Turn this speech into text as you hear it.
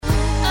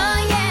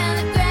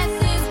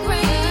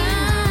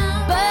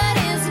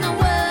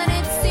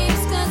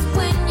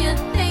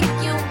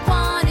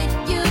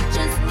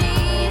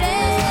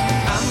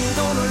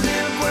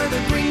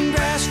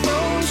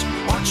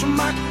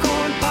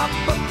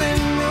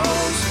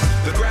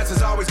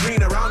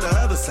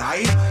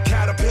fly.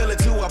 Caterpillar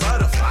to a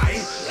butterfly.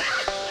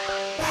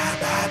 Bye,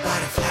 bye,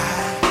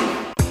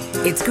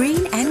 butterfly. It's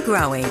Green and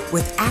Growing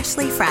with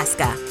Ashley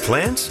Frasca.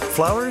 Plants,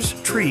 flowers,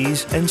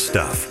 trees, and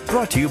stuff.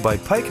 Brought to you by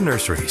Pike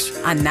Nurseries.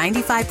 On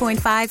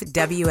 95.5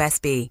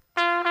 WSB.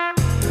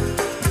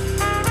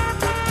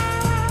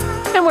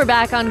 And we're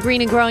back on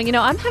Green and Growing. You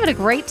know, I'm having a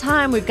great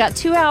time. We've got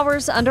 2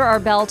 hours under our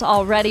belt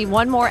already.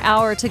 One more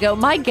hour to go.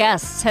 My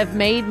guests have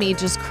made me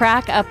just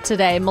crack up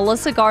today.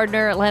 Melissa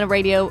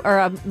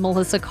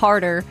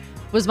Carter,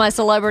 was my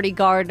celebrity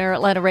gardener,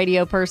 Atlanta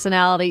radio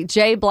personality.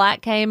 Jay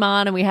Black came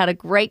on, and we had a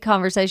great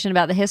conversation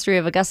about the history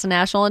of Augusta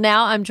National. And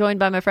now I'm joined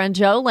by my friend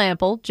Joe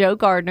Lample, Joe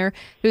Gardner,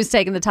 who's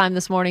taken the time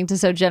this morning to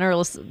so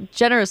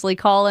generously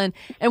call in.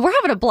 And we're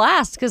having a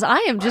blast because I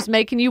am just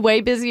making you way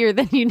busier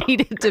than you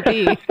needed to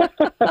be.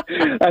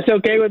 That's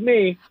okay with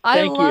me.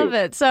 I love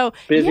it. So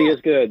busy is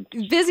good.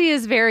 Busy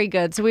is very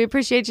good. So we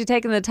appreciate you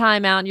taking the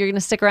time out. You're going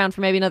to stick around for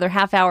maybe another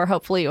half hour,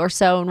 hopefully, or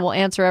so, and we'll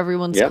answer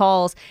everyone's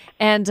calls.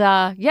 And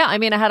I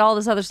had all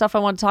this other stuff I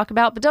want to talk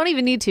about, but don't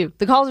even need to.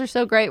 The calls are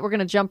so great. We're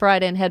going to jump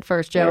right in head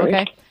first, Joe.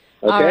 Okay.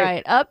 All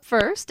right. Up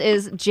first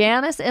is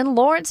Janice in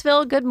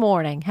Lawrenceville. Good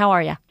morning. How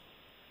are you?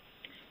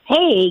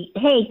 Hey.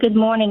 Good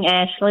morning,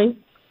 Ashley.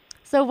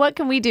 So what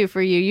can we do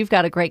for you? You've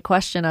got a great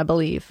question, I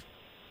believe.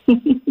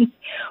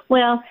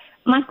 Well,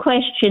 my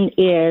question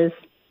is,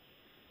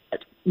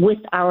 with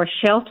our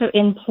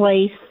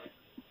shelter-in-place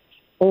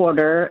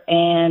order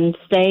and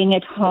staying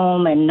at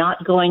home and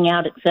not going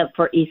out except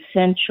for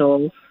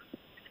essentials,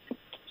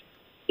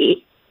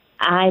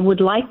 I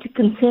would like to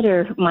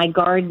consider my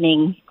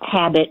gardening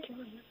habit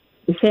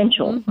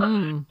essential.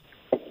 Mm-hmm.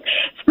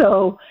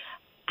 So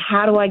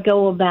how do I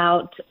go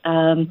about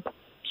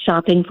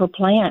shopping for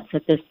plants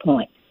at this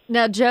point?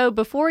 Now, Joe,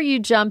 before you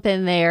jump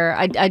in there,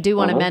 I do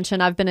want to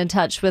mention I've been in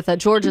touch with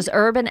Georgia's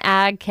Urban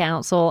Ag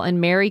Council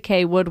and Mary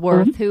Kay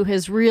Woodworth, who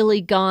has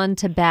really gone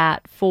to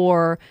bat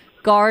for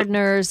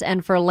gardeners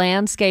and for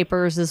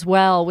landscapers as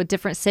well with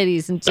different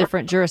cities and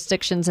different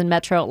jurisdictions in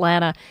Metro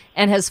Atlanta,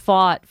 and has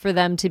fought for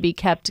them to be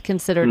kept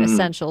considered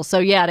essential.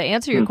 So, to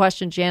answer your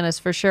question, Janice,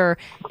 for sure.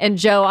 And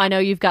Joe, I know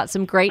you've got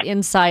some great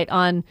insight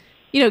on,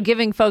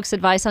 giving folks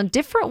advice on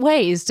different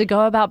ways to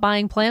go about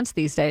buying plants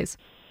these days.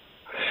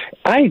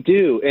 I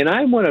do. And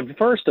I want to,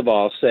 first of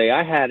all, say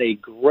I had a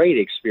great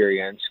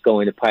experience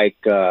going to Pike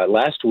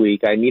last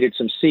week. I needed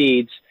some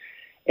seeds.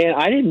 And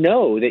I didn't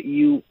know that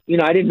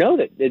I didn't know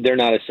that they're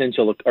not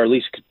essential, or at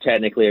least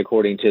technically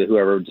according to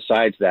whoever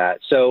decides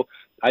that. So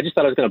I just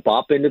thought I was going to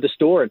bop into the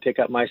store and pick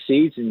up my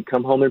seeds and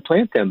come home and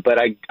plant them. But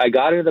I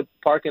got into the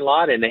parking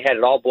lot and they had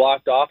it all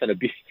blocked off, and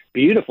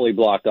beautifully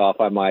blocked off,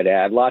 I might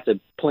add. Lots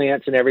of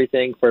plants and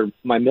everything for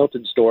my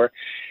Milton store.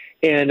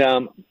 And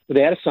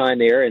they had a sign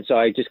there, and so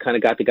I just kind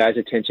of got the guy's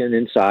attention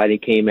inside. He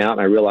came out,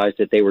 and I realized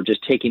that they were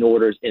just taking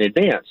orders in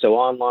advance, so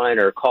online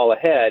or call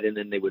ahead, and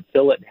then they would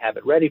fill it and have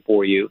it ready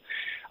for you.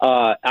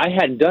 I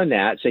hadn't done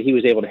that, so he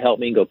was able to help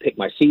me go pick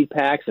my seed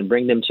packs and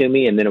bring them to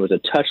me, and then it was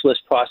a touchless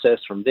process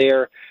from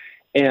there.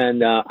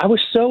 And I was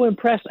so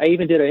impressed. I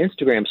even did an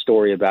Instagram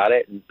story about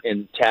it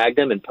and tagged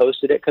them and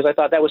posted it because I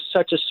thought that was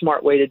such a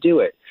smart way to do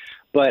it.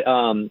 But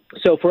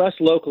so for us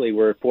locally,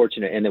 we're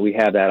fortunate in that we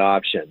have that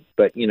option.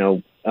 But,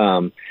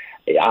 I'm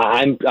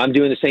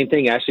doing the same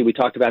thing. Actually, we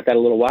talked about that a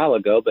little while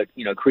ago, but,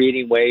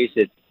 creating ways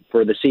that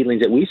for the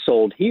seedlings that we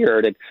sold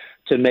here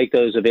to make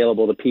those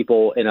available to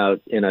people in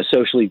a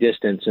socially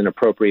distanced and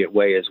appropriate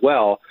way as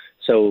well.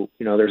 So,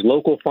 there's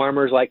local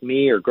farmers like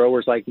me or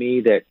growers like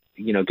me that,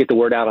 get the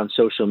word out on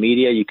social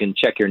media. You can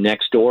check your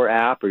Nextdoor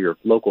app or your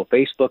local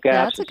Facebook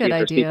app. That's a good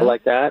idea. People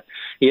like that.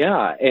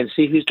 Yeah. And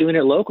see who's doing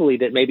it locally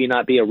that maybe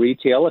not be a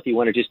retail. If you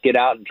want to just get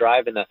out and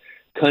drive in the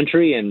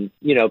country and,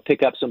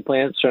 pick up some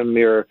plants from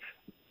your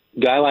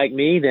guy like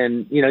me,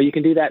 then, you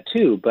can do that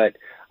too. But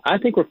I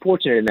think we're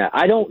fortunate in that.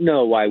 I don't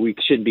know why we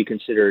shouldn't be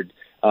considered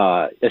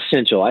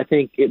essential. I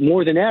think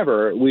more than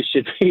ever, we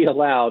should be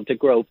allowed to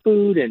grow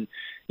food and,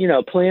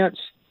 plants.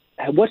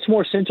 What's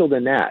more essential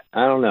than that?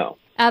 I don't know.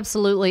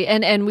 Absolutely.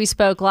 And we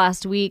spoke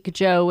last week,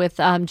 Joe, with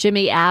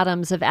Jimmy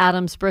Adams of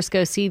Adams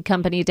Briscoe Seed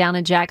Company down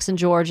in Jackson,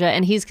 Georgia.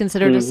 And he's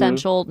considered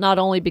essential not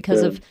only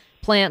because of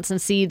plants and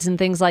seeds and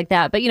things like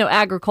that, but,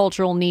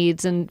 agricultural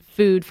needs and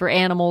food for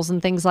animals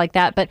and things like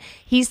that. But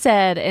he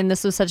said, and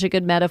this was such a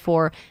good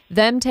metaphor,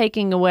 them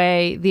taking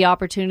away the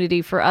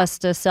opportunity for us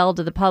to sell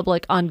to the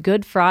public on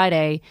Good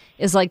Friday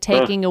is like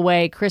taking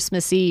away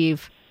Christmas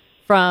Eve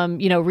from,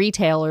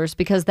 retailers,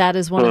 because that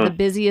is one of the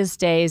busiest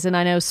days. And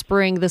I know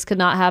spring, this could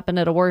not happen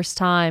at a worse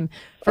time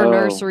for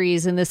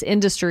nurseries in this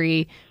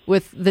industry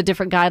with the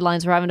different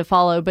guidelines we're having to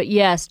follow. But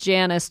yes,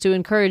 Janice, to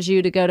encourage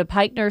you to go to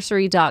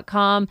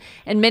pikenursery.com,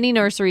 and many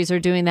nurseries are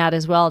doing that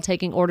as well,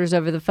 taking orders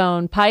over the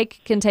phone. Pike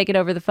can take it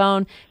over the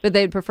phone, but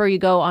they'd prefer you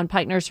go on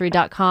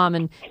pikenursery.com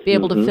and be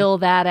able to fill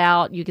that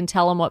out. You can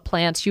tell them what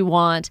plants you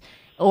want,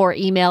 or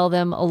email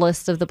them a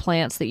list of the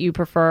plants that you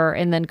prefer,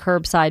 and then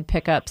curbside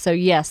pickup. So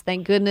yes,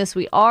 thank goodness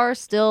we are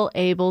still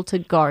able to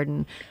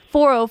garden.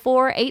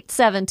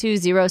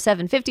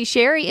 404-872-0750.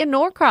 Sherry in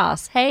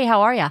Norcross. Hey,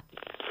 how are you?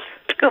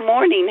 Good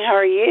morning. How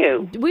are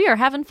you? We are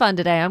having fun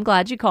today. I'm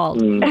glad you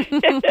called.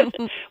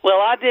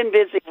 Well, I've been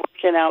busy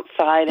working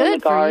outside in the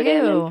Good for garden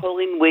you. and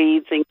pulling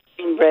weeds and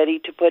getting ready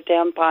to put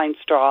down pine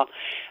straw.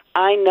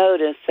 I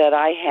noticed that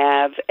I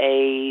have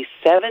a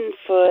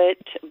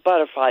 7-foot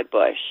butterfly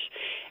bush,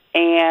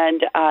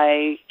 and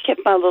I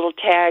kept my little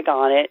tag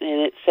on it,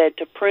 and it said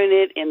to prune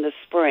it in the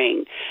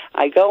spring.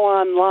 I go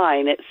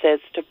online, it says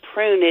to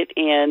prune it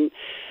in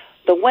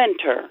the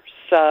winter.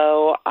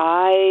 So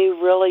I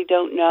really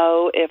don't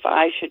know if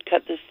I should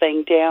cut this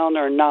thing down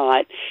or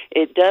not.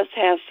 It does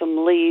have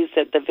some leaves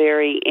at the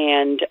very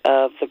end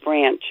of the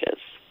branches.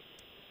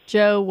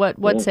 Joe,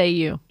 what say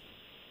you?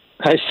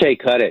 I say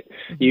cut it.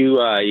 You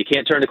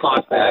can't turn the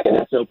clock back, and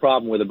that's no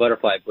problem with a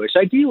butterfly bush.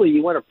 Ideally,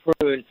 you want to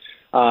prune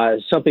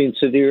something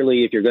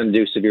severely, if you're going to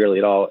do severely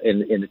at all, in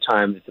the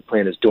time that the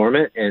plant is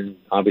dormant, and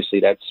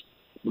obviously that's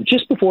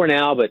just before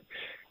now, but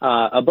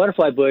a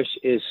butterfly bush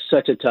is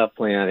such a tough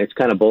plant. It's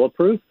kind of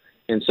bulletproof,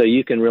 and so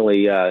you can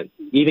really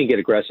even get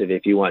aggressive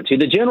if you want to.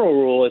 The general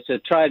rule is to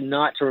try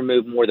not to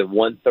remove more than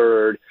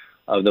 1/3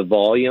 of the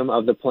volume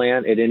of the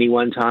plant at any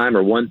one time,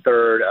 or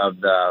 1/3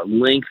 of the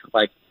length,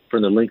 like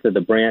from the length of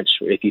the branch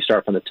if you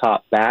start from the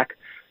top back,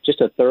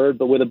 just 1/3.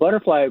 But with a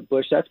butterfly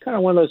bush, that's kind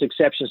of one of those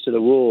exceptions to the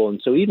rule.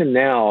 And so even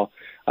now,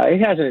 it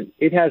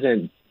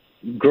hasn't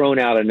grown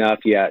out enough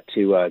yet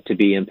to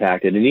be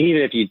impacted. And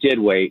even if you did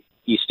wait,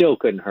 you still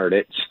couldn't hurt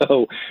it.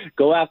 So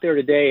go out there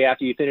today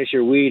after you finish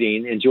your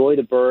weeding, enjoy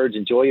the birds,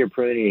 enjoy your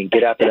pruning, and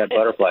get after that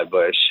butterfly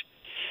bush.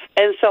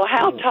 And so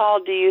how tall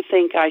do you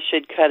think I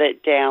should cut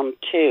it down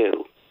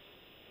to?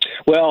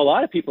 Well, a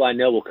lot of people I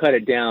know will cut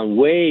it down,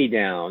 way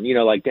down,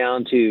 like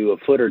down to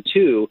 1 or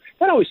 2 foot.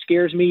 That always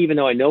scares me, even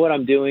though I know what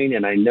I'm doing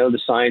and I know the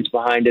science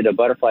behind it. A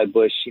butterfly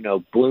bush,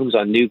 blooms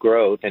on new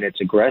growth and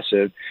it's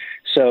aggressive.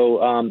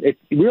 So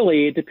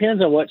it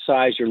depends on what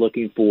size you're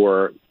looking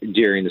for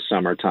during the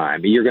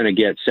summertime. You're going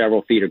to get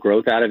several feet of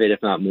growth out of it,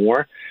 if not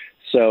more.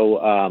 So,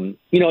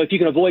 if you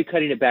can avoid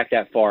cutting it back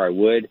that far, I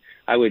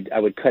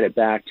would cut it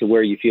back to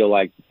where you feel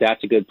like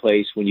that's a good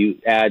place when you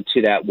add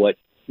to that what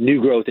new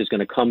growth is going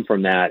to come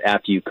from that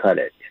after you cut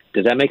it.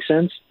 Does that make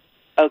sense?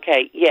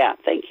 Okay, yeah,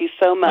 thank you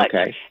so much.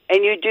 Okay.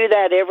 And you do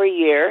that every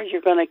year?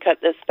 You're going to cut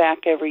this back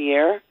every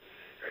year?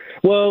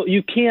 Well,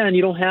 you can.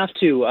 You don't have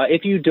to.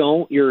 If you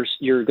don't, you're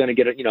going to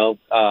get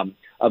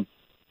a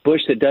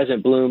bush that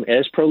doesn't bloom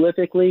as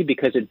prolifically,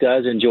 because it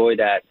does enjoy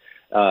that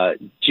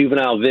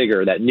juvenile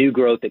vigor, that new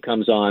growth that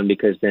comes on,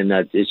 because then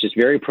it's just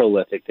very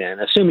prolific then,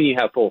 assuming you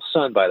have full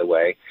sun, by the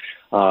way.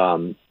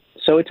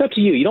 So it's up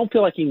to you. You don't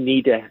feel like you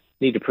need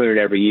to prune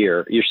it every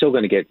year. You're still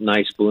going to get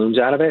nice blooms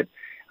out of it.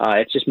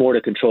 It's just more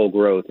to control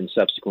growth in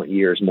subsequent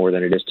years more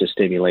than it is to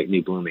stimulate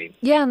new blooming.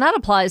 Yeah, and that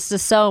applies to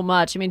so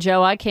much. I mean,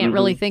 Joe, I can't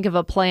really think of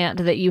a plant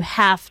that you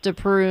have to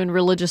prune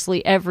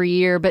religiously every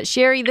year. But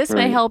Sherry, this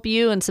may help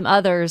you and some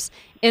others.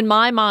 In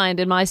my mind,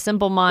 in my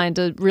simple mind,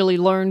 to really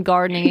learn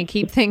gardening and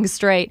keep things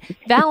straight,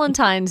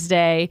 Valentine's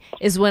Day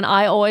is when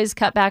I always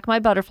cut back my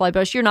butterfly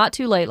bush. You're not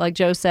too late, like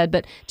Joe said,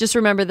 but just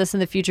remember this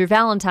in the future.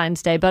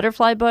 Valentine's Day,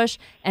 butterfly bush,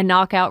 and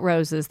knockout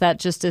roses. That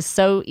just is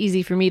so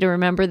easy for me to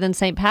remember. Then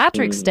St.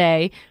 Patrick's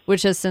Day,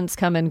 which has since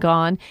come and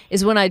gone,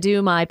 is when I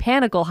do my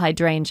panicle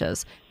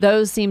hydrangeas.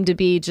 Those seem to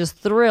be just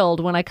thrilled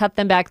when I cut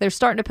them back. They're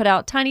starting to put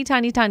out tiny,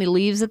 tiny, tiny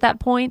leaves at that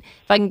point,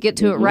 if I can get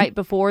to it right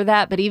before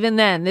that. But even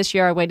then, this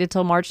year I waited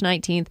till March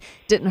 19th.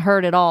 Didn't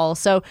hurt at all.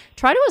 So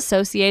try to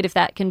associate if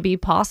that can be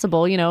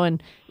possible,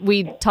 and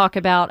we talk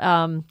about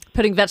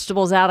putting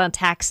vegetables out on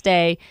tax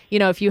day.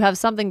 If you have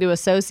something to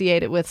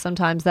associate it with,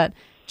 sometimes that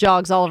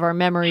jogs all of our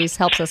memories,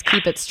 helps us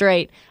keep it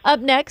straight.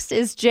 Up next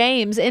is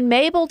James in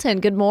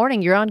Mableton. Good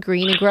morning. You're on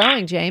Green and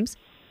Growing, James.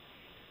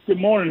 Good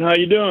morning. How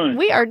you doing?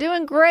 We are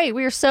doing great.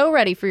 We are so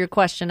ready for your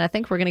question. I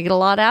think we're going to get a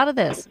lot out of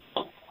this.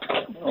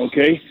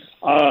 Okay.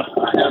 I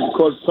have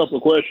a couple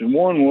of questions.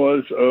 One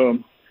was,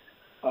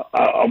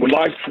 I would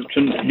like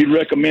you'd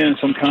recommend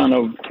some kind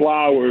of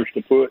flowers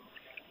to put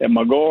in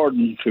my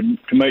garden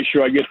to make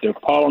sure I get the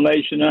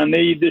pollination I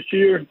need this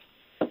year.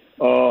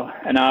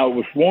 And I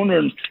was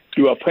wondering,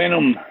 do I plant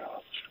them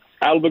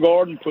out of the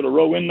garden, put a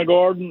row in the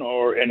garden,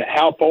 and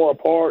how far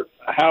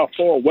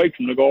away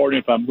from the garden,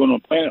 if I'm going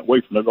to plant it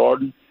away from the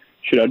garden,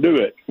 should I do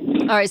it?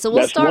 All right, so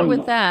we'll start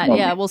with that.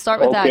 Yeah, we'll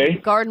start with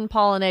that. Garden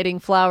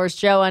pollinating flowers.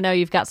 Joe, I know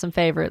you've got some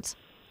favorites.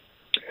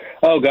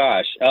 Oh,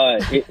 gosh.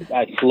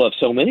 I love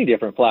so many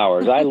different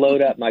flowers. I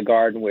load up my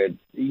garden with,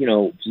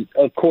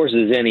 of course,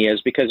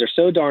 zinnias, because they're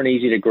so darn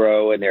easy to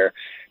grow, and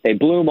they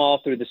bloom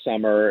all through the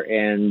summer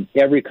and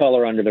every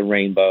color under the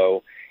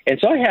rainbow. And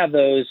so I have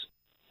those,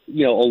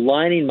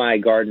 aligning my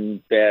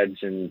garden beds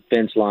and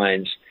fence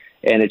lines,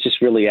 and it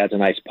just really adds a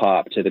nice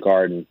pop to the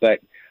garden. But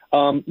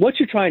what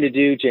you're trying to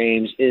do,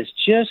 James, is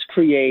just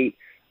create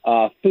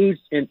food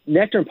and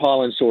nectar and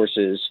pollen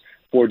sources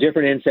for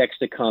different insects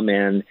to come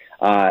in,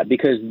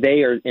 because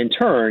they are in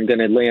turn going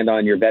to land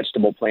on your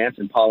vegetable plants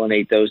and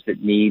pollinate those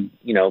that need,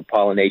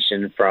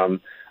 pollination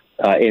from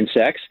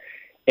insects.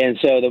 And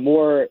so the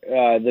more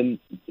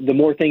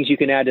things you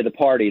can add to the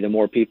party, the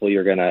more people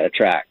you're going to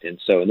attract. And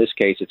so in this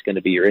case, it's going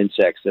to be your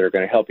insects that are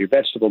going to help your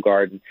vegetable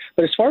garden.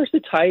 But as far as the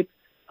type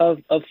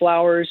of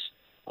flowers,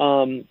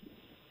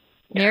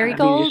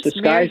 marigolds, the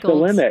sky's the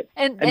limit.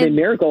 And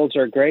marigolds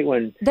are a great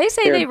one. They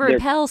say they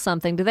repel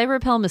something. Do they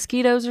repel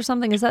mosquitoes or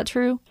something? Is that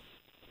true?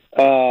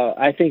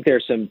 I think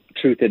there's some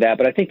truth to that,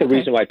 but I think the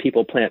reason why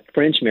people plant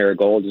French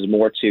marigolds is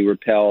more to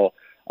repel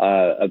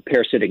a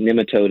parasitic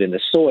nematode in the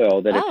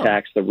soil that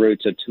attacks the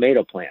roots of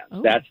tomato plants.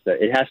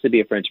 It has to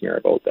be a French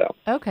marigold, though.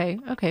 Okay,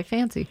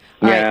 fancy.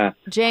 All right.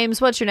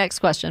 James, what's your next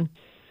question?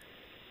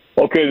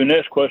 Okay, the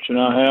next question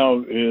I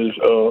have is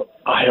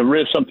I have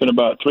read something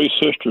about Three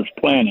Sisters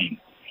planting,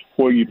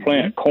 where you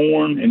plant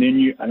corn and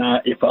then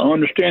if I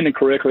understand it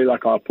correctly,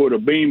 like I'll put a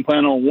bean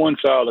plant on one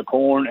side of the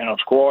corn and a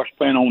squash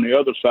plant on the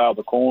other side of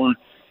the corn,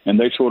 and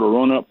they sort of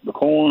run up the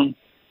corn.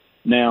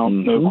 Now,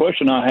 the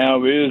question I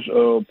have is,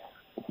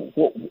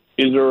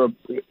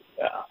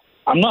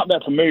 I'm not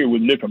that familiar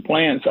with different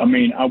plants. I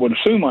mean, I would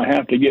assume I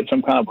have to get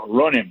some kind of a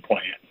running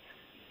plant.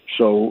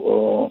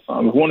 So I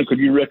was wondering, could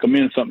you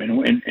recommend something?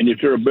 And is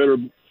there a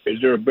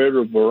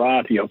better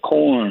variety of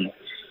corn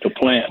to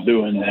plant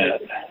doing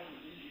that?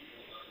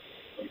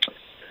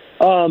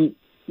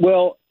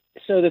 Well,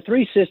 so the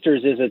Three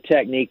Sisters is a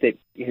technique that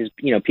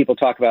people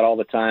talk about all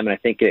the time, and I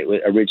think it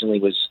originally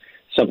was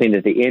something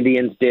that the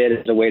Indians did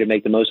as a way to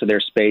make the most of their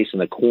space, and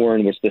the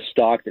corn was the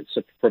stalk that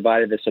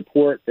provided the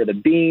support for the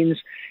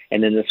beans,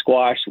 and then the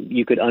squash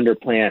you could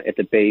underplant at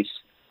the base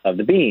of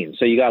the beans.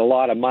 So you got a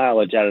lot of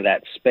mileage out of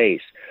that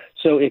space.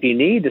 So if you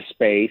need the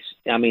space,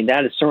 I mean,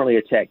 that is certainly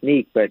a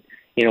technique, but,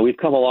 we've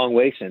come a long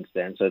way since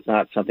then, so it's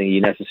not something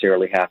you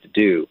necessarily have to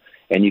do.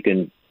 And you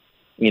can,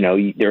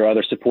 there are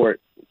other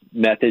support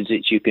methods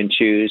that you can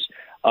choose.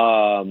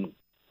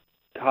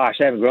 Gosh,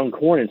 I haven't grown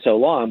corn in so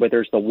long, but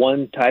there's the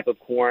one type of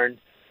corn.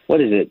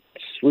 What is it?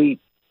 Sweet.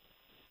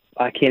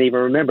 I can't even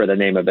remember the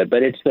name of it,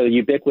 but it's the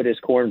ubiquitous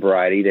corn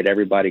variety that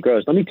everybody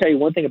grows. Let me tell you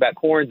one thing about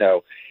corn,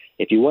 though.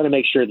 If you want to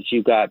make sure that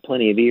you've got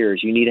plenty of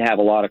ears, you need to have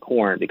a lot of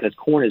corn because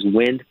corn is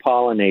wind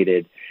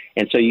pollinated.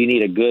 And so you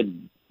need a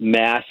good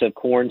mass of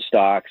corn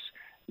stalks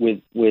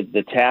with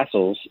the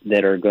tassels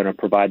that are going to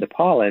provide the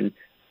pollen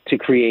to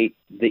create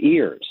the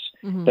ears.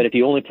 Mm-hmm. But if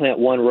you only plant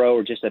one row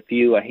or just a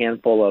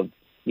handful of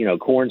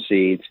corn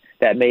seeds,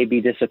 that may be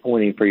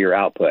disappointing for your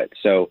output.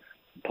 So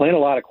plant a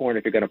lot of corn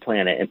if you're going to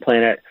plant it, and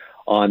plant it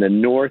on the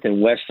north and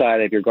west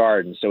side of your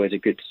garden. So as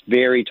it gets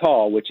very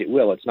tall, which it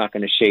will, it's not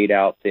going to shade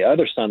out the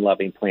other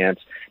sun-loving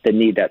plants that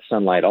need that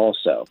sunlight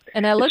also.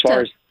 And I looked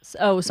up,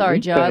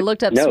 Joe. I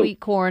looked up sweet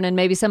corn and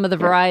maybe some of the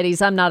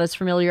varieties. I'm not as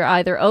familiar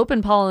either.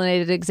 Open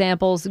pollinated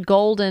examples,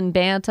 Golden,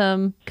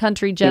 Bantam,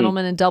 Country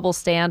Gentleman, and Double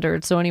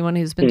Standard. So anyone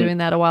who's been doing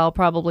that a while,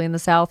 probably in the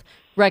South,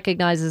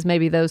 recognizes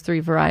maybe those three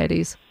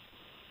varieties.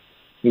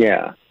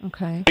 Yeah.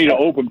 Okay.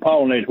 Open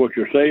pollinate what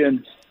you're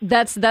saying?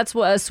 That's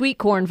what a sweet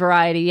corn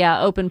variety.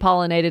 Yeah. Open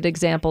pollinated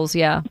examples.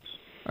 Yeah.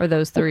 Or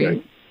those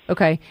three.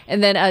 Okay.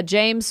 And then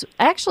James,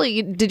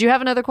 actually, did you have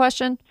another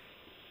question?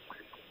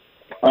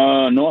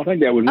 No, I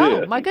think that was it.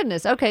 Oh, my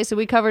goodness. Okay. So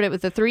we covered it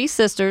with the Three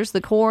Sisters,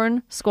 the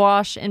corn,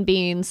 squash, and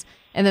beans,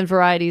 and then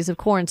varieties of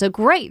corn. So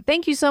great.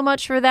 Thank you so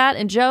much for that.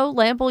 And Joe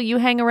Lample, you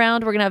hang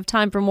around. We're going to have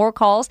time for more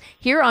calls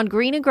here on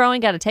Green and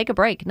Growing. Got to take a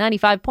break.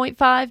 95.5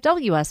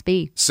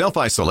 WSB.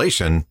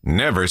 Self-isolation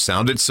never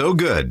sounded so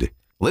good.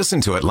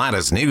 Listen to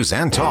Atlanta's news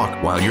and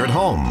talk while you're at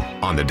home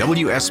on the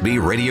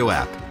WSB radio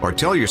app, or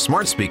tell your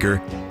smart speaker,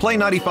 play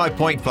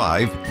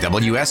 95.5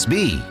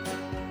 WSB.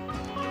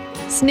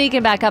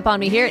 Sneaking back up on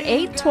me here at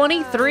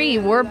 8:23.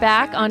 We're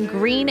back on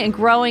Green and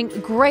Growing.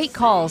 Great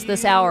calls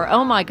this hour.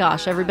 Oh my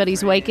gosh,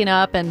 everybody's waking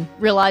up and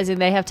realizing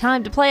they have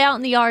time to play out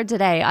in the yard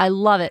today. I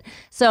love it.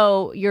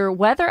 So your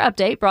weather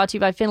update brought to you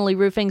by Finley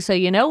Roofing, so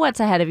you know what's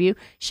ahead of you.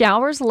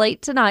 Showers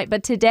late tonight,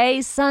 but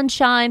today,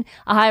 sunshine,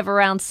 a high of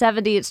around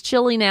 70. It's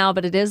chilly now,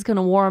 but it is going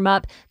to warm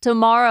up.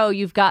 Tomorrow,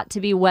 you've got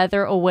to be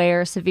weather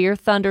aware. Severe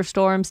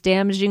thunderstorms,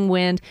 damaging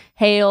wind,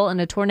 hail,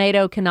 and a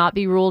tornado cannot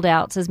be ruled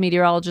out, says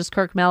meteorologist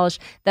Kirk Mellish.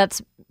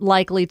 That's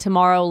likely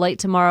tomorrow, late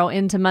tomorrow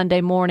into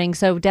Monday morning.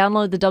 So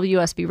download the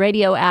WSB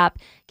radio app.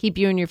 Keep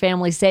you and your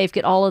family safe.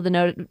 Get all of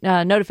the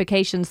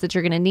notifications that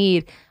you're going to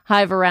need.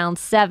 High of around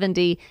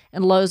 70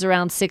 and lows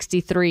around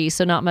 63.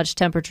 So not much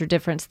temperature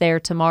difference there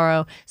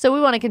tomorrow. So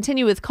we want to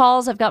continue with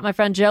calls. I've got my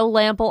friend Joe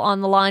Lample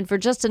on the line for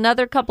just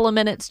another couple of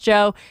minutes,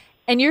 Joe.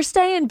 And you're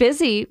staying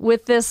busy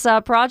with this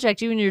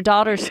project you and your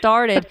daughter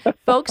started.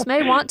 Folks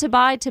may want to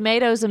buy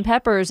tomatoes and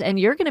peppers, and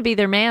you're going to be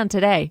their man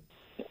today.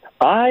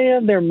 I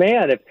am their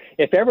man.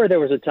 If ever there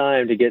was a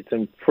time to get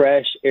some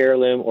fresh,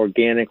 heirloom,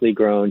 organically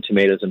grown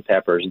tomatoes and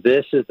peppers,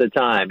 this is the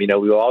time. We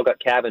all got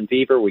cabin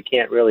fever. We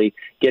can't really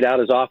get out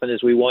as often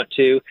as we want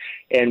to.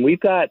 And we've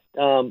got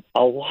a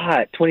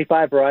lot,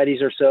 25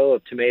 varieties or so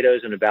of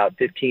tomatoes and about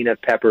 15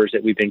 of peppers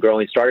that we've been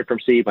growing. Started from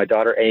seed, my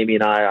daughter Amy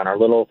and I, on our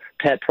little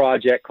pet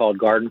project called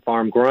Garden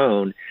Farm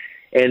Grown.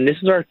 And this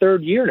is our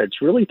third year, and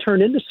it's really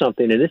turned into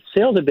something. And this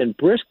sales have been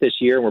brisk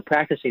this year, and we're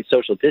practicing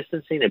social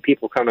distancing, and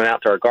people coming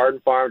out to our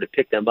garden farm to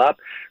pick them up.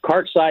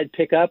 Cartside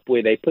pickup,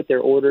 where they put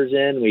their orders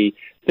in, we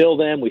fill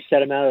them, we set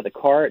them out of the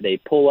cart, they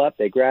pull up,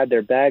 they grab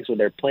their bags with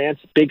their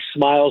plants, big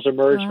smiles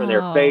emerge from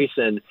their face,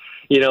 and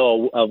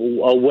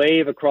a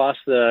wave across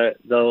the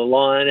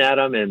lawn at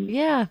them, and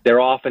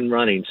they're off and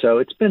running. So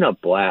it's been a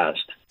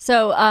blast.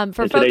 So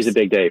for folks, today's a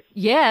big day.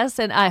 Yes,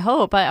 and I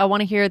hope I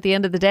want to hear at the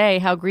end of the day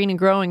how Green and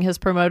Growing has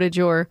promoted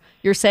your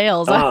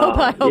sales.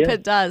 I hope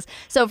it does.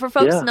 So for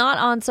folks not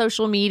on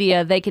social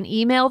media, they can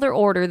email their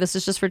order. This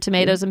is just for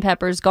tomatoes and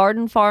peppers.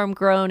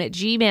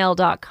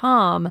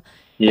 gardenfarmgrown@gmail.com.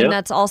 Yep. And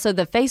that's also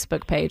the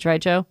Facebook page,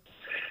 right, Joe?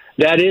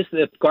 That is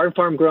the Garden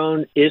Farm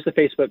Grown is the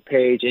Facebook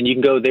page, and you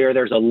can go there.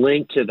 There's a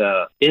link to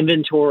the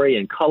inventory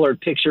and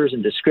colored pictures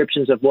and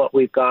descriptions of what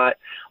we've got.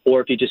 Or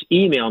if you just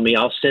email me,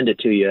 I'll send it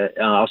to you.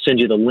 I'll send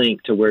you the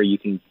link to where you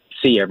can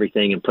see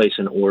everything and place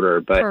an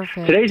order. But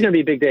today's going to be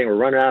a big day. We're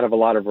running out of a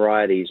lot of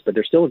varieties, but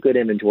there's still a good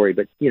inventory.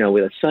 But,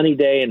 with a sunny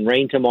day and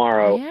rain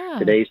tomorrow,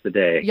 today's the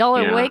day. Y'all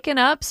are waking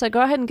up, so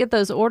go ahead and get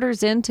those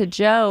orders in to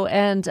Joe.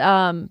 And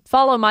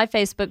follow my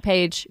Facebook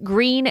page,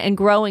 Green and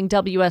Growing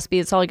WSB.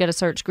 It's all you got to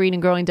search, Green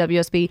and Growing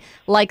WSB.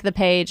 Like the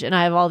page, and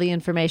I have all the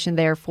information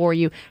there for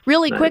you.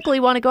 Really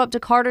quickly, want to go up to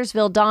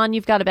Cartersville. Don,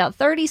 you've got about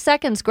 30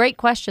 seconds. Great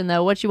question,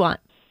 though. What you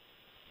want?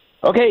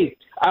 Okay.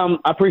 I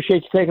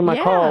appreciate you taking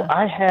my call.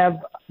 I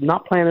have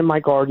not planted my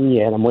garden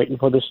yet. I'm waiting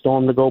for the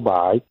storm to go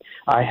by.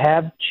 I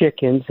have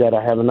chickens that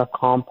I have enough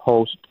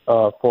compost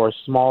for a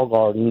small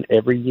garden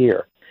every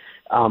year.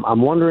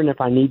 I'm wondering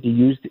if I can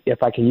use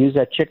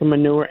that chicken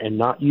manure and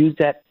not use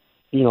that,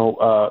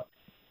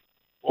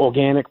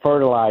 organic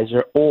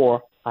fertilizer,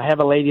 or I have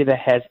a lady that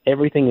has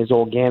everything is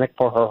organic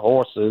for her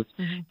horses,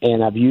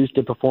 and I've used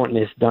it before, and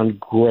it's done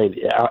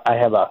great. I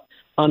have a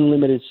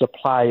unlimited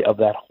supply of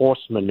that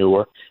horse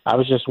manure. I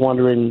was just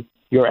wondering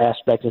your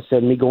aspect instead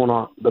of me going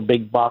on the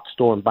big box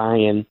store and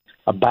buying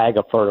a bag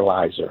of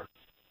fertilizer.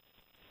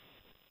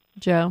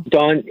 Joe?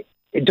 Don,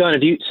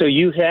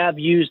 you have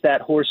used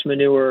that horse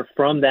manure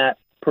from that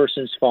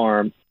person's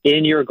farm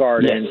in your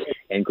garden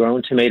and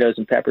grown tomatoes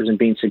and peppers and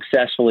beans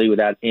successfully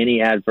without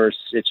any adverse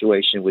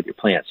situation with your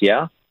plants,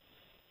 yeah?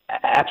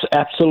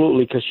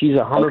 Absolutely, because she's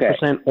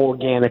 100%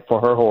 organic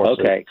for her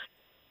horses.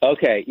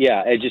 Okay,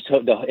 yeah. It just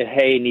the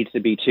hay needs to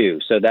be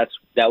too. So that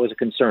was a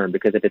concern,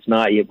 because if it's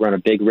not, you run a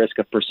big risk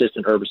of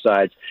persistent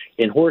herbicides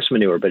in horse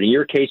manure. But in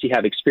your case, you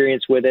have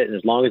experience with it, and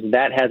as long as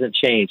that hasn't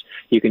changed,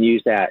 you can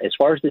use that. As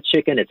far as the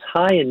chicken, it's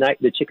high in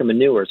the chicken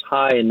manure is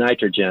high in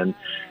nitrogen.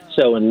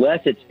 So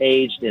unless it's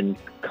aged and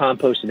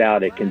composted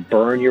out, it can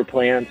burn your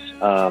plants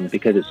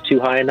because it's too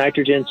high in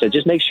nitrogen. So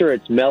just make sure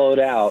it's mellowed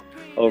out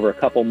over a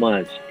couple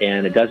months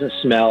and it doesn't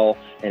smell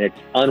and it's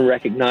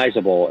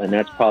unrecognizable, and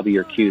that's probably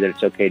your cue that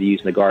it's okay to use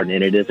in the garden.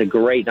 And it is a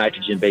great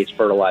nitrogen-based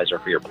fertilizer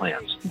for your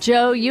plants.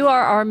 Joe, you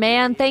are our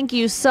man. Thank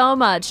you so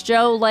much.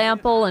 Joe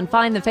Lample, and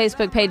find the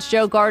Facebook page,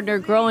 Joe Gardner,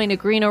 Growing a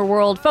Greener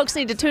World. Folks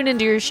need to tune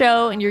into your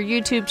show and your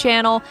YouTube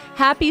channel.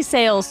 Happy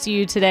sales to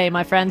you today,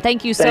 my friend.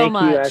 Thank you so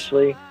much. Thank you,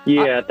 Ashley.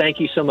 Yeah, thank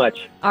you so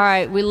much. All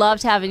right, we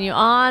loved having you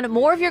on.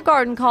 More of your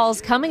garden calls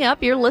coming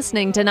up. You're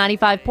listening to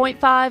 95.5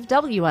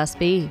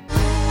 WSB.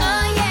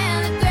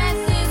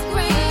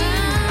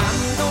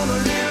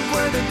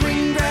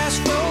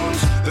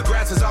 The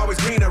grass is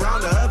always greener on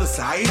the other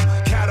side.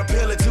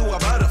 Caterpillar to a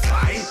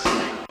butterfly.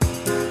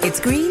 It's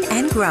Green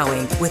and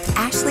Growing with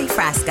Ashley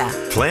Frasca.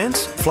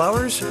 Plants,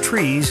 flowers,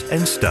 trees,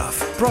 and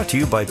stuff. Brought to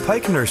you by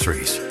Pike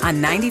Nurseries. On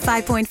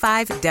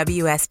 95.5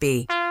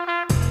 WSB.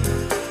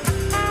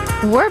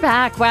 We're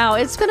back. Wow,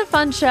 it's been a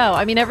fun show.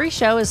 I mean, every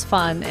show is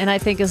fun, and I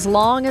think as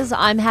long as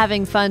I'm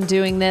having fun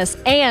doing this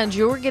and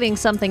you're getting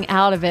something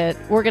out of it,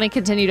 we're going to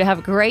continue to have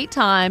a great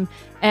time.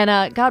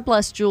 And God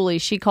bless Julie.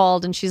 She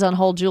called and she's on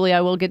hold. Julie,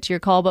 I will get to your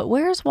call, but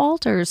where's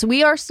Walter? So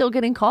we are still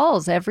getting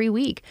calls every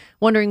week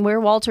wondering where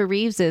Walter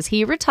Reeves is.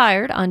 He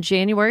retired on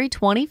January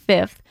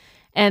 25th,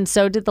 and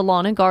so did the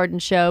Lawn and Garden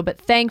Show.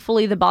 But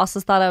thankfully, the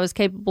bosses thought I was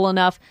capable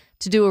enough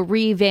to do a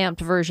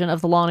revamped version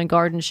of the Lawn and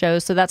Garden Show.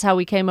 So that's how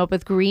we came up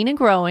with Green and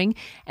Growing.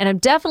 And I'm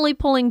definitely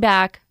pulling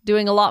back,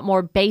 doing a lot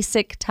more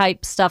basic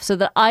type stuff so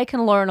that I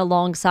can learn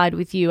alongside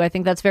with you. I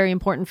think that's very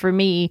important for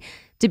me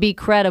to be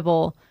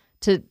credible,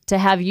 to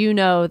have you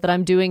know that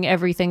I'm doing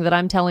everything that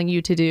I'm telling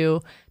you to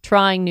do,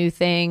 trying new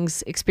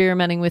things,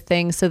 experimenting with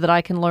things so that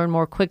I can learn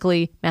more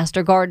quickly.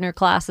 Master Gardener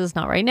classes,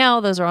 not right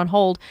now, those are on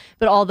hold,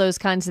 but all those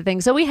kinds of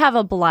things. So we have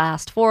a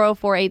blast.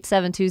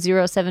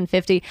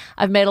 404-872-0750.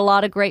 I've made a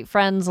lot of great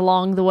friends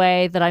along the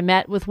way that I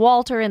met with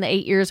Walter in the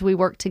 8 years we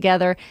worked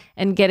together,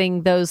 and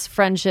getting those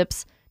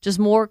friendships just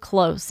more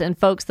close, and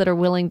folks that are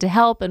willing to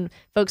help, and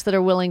folks that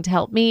are willing to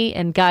help me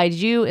and guide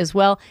you as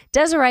well.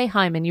 Desiree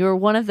Hyman, you are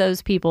one of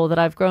those people that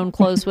I've grown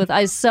close with.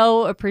 I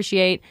so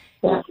appreciate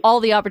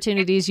all the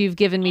opportunities you've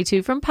given me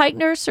to from Pike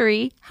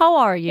Nursery. How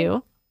are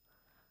you?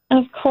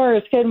 Of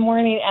course. Good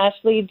morning,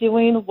 Ashley.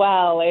 Doing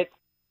well.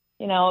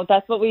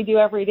 that's what we do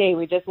every day.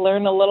 We just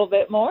learn a little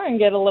bit more and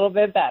get a little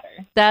bit better.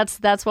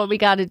 That's what we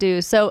got to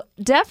do. So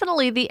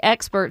definitely the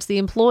experts, the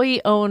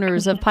employee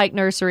owners of Pike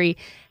Nursery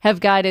have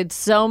guided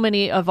so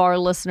many of our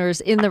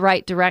listeners in the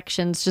right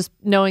directions, just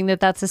knowing that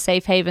that's a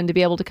safe haven to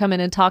be able to come in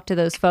and talk to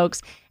those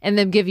folks and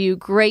then give you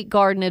great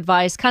garden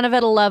advice, kind of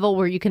at a level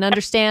where you can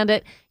understand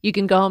it, you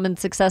can go home and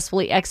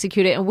successfully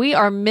execute it. And we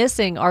are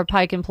missing our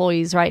Pike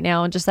employees right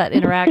now and just that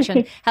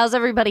interaction. How's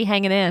everybody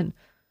hanging in?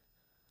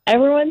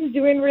 Everyone's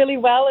doing really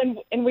well,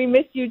 and we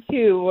miss you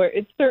too.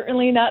 It's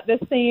certainly not the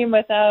same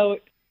without,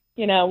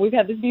 we've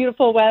had this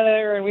beautiful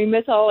weather, and we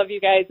miss all of you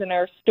guys in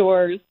our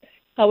stores.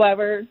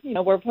 However,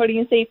 we're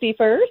putting safety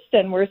first,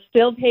 and we're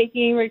still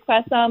taking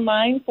requests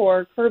online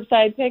for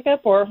curbside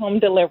pickup or home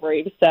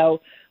delivery.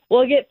 So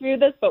we'll get through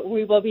this, but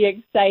we will be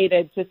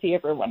excited to see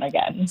everyone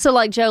again. So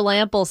like Joe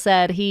Lampel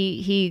said,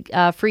 he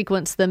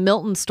frequents the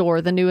Milton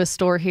store, the newest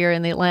store here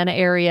in the Atlanta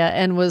area,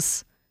 and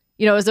was...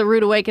 it was a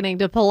rude awakening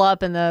to pull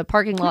up and the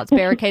parking lot's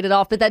barricaded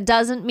off, but that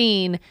doesn't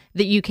mean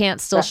that you can't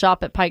still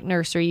shop at Pike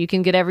Nursery. You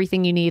can get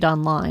everything you need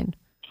online.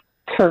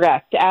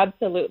 Correct.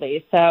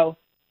 Absolutely. So,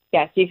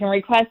 yes, you can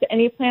request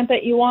any plant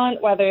that you want,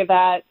 whether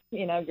that,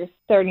 you're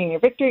starting your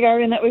victory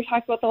garden that we've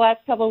talked about the last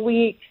couple of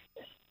weeks,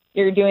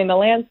 you're doing the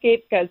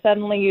landscape because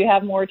suddenly you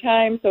have more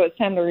time, so it's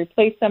time to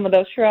replace some of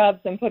those shrubs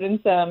and put in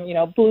some,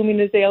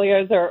 blooming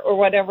azaleas or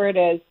whatever it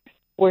is.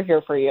 We're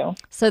here for you.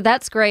 So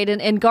that's great.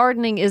 And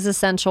gardening is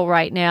essential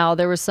right now.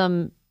 There was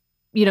some,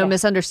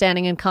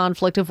 misunderstanding and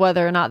conflict of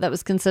whether or not that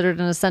was considered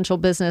an essential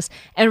business.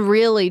 And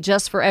really,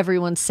 just for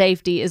everyone's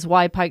safety is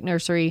why Pike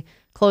Nursery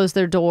closed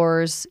their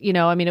doors.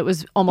 It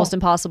was almost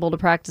impossible to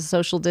practice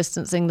social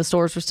distancing. The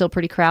stores were still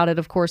pretty crowded,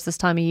 of course, this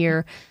time of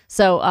year.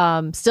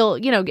 So still,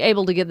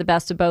 able to get the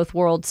best of both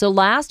worlds. So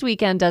last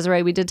weekend,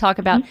 Desiree, we did talk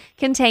about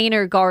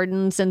container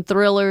gardens and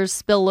thrillers,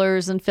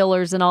 spillers, and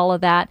fillers and all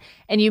of that.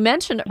 And you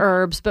mentioned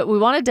herbs, but we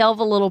want to delve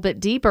a little bit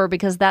deeper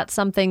because that's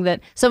something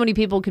that so many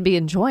people could be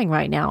enjoying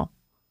right now.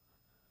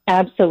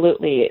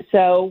 Absolutely.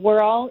 So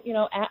we're all,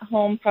 at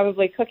home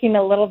probably cooking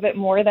a little bit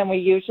more than we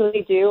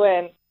usually do.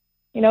 And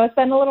it's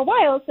been a little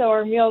while, so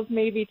our meals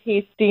may be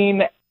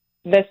tasting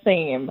the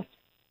same.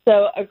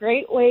 So a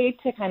great way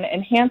to kind of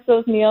enhance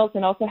those meals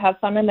and also have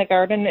fun in the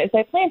garden is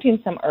by planting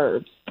some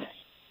herbs.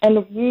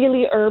 And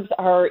really, herbs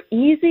are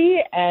easy,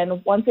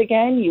 and once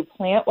again, you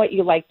plant what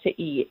you like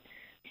to eat.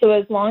 So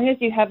as long as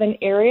you have an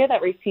area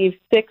that receives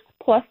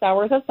 6+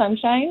 hours of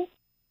sunshine,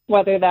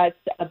 whether that's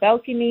a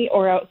balcony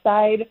or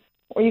outside,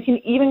 or you can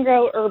even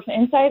grow herbs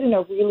inside in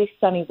a really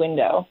sunny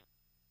window.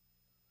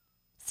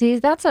 See,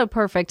 that's so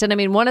perfect.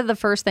 And one of the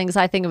first things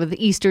I think of with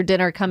the Easter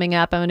dinner coming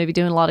up, I'm going to be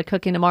doing a lot of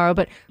cooking tomorrow,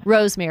 but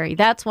rosemary,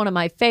 that's one of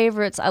my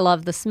favorites. I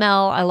love the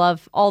smell. I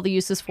love all the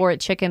uses for it,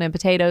 chicken and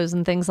potatoes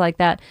and things like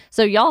that.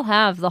 So y'all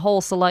have the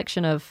whole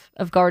selection of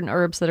garden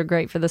herbs that are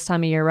great for this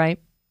time of year, right?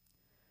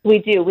 We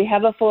do. We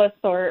have a full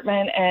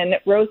assortment, and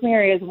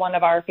rosemary is one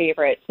of our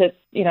favorites. It's,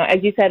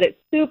 as you said, it's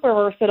super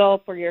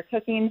versatile for your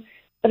cooking,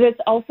 but it's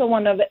also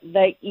one of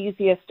the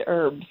easiest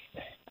herbs.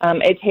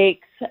 It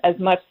takes as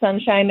much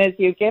sunshine as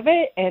you give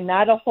it and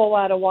not a whole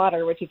lot of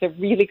water, which is a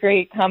really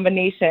great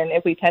combination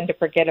if we tend to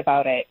forget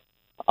about it.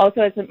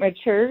 Also, as it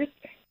matures,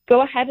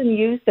 go ahead and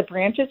use the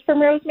branches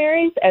from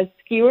rosemary as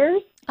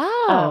skewers.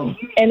 Oh.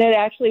 And it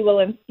actually will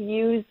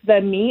infuse the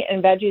meat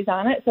and veggies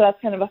on it, so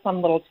that's kind of a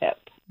fun little tip.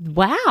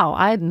 Wow,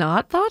 I had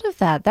not thought of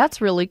that.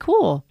 That's really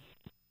cool.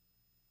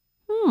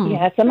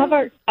 Yeah, some of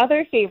our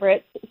other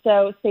favorites.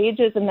 So sage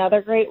is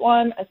another great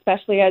one,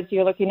 especially as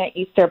you're looking at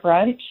Easter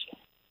brunch.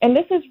 And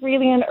this is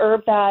really an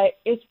herb that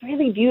is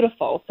really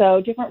beautiful.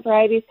 So different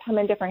varieties come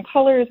in different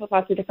colors with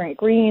lots of different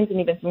greens and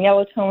even some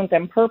yellow tones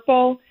and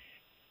purple.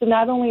 So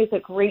not only is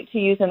it great to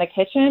use in the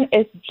kitchen,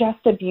 it's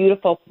just a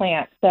beautiful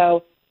plant.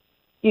 So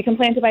you can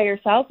plant it by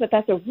yourself, but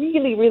that's a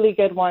really, really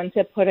good one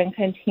to put in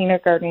container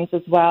gardens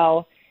as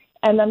well.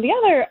 And then the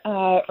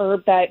other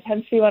herb that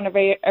tends to be one of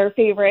our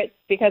favorites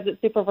because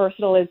it's super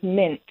versatile is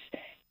mint.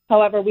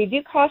 However, we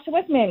do caution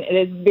with mint. It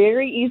is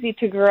very easy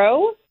to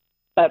grow,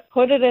 but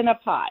put it in a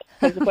pot.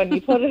 Because when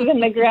you put it in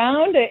the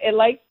ground, it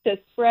likes to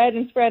spread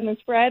and spread and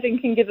spread and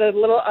can get a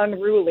little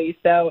unruly.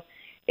 So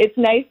it's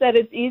nice that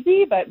it's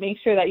easy, but make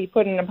sure that you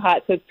put it in a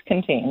pot so it's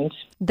contained.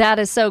 That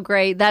is so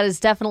great. That is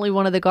definitely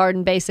one of the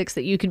garden basics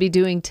that you could be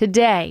doing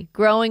today.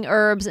 Growing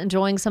herbs,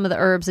 enjoying some of the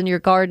herbs in your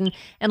garden.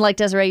 And like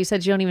Desiree, you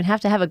said, you don't even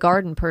have to have a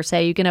garden per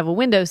se. You can have a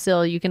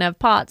windowsill. You can have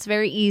pots.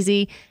 Very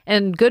easy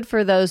and good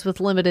for those with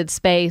limited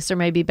space or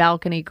maybe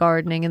balcony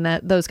gardening and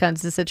those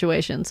kinds of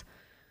situations.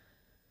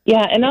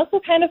 Yeah, and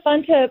also kind of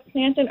fun to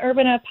plant an herb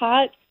in a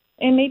pot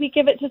and maybe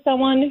give it to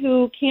someone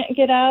who can't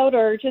get out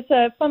or just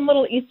a fun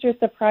little Easter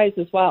surprise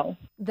as well.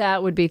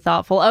 That would be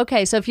thoughtful.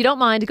 Okay, so if you don't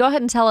mind, go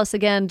ahead and tell us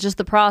again just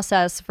the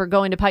process for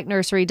going to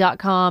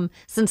pikenursery.com,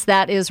 since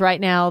that is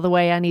right now the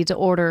way I need to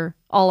order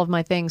all of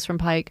my things from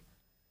Pike.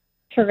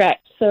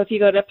 Correct. So if you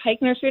go to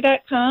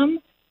pikenursery.com,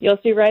 you'll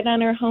see right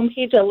on our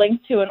homepage a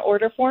link to an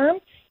order form.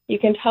 You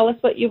can tell us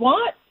what you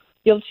want.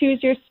 You'll choose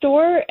your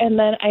store and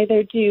then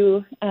either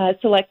do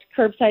select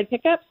curbside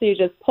pickup, so you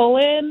just pull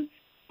in,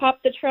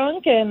 pop the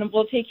trunk and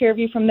we'll take care of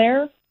you from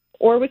there,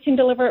 or we can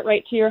deliver it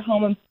right to your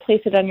home and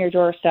place it on your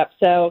doorstep.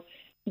 So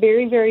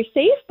very, very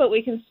safe, but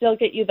we can still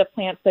get you the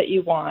plants that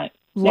you want.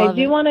 I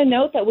do want to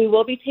note that we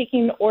will be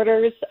taking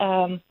orders,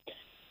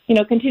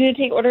 continue to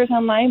take orders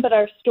online, but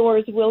our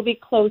stores will be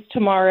closed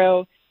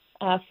tomorrow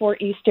for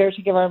Easter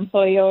to give our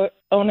employee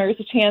owners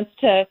a chance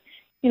to,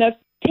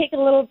 take a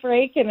little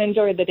break and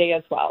enjoy the day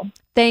as well.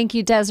 Thank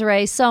you,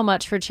 Desiree, so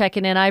much for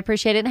checking in. I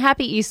appreciate it. And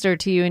happy Easter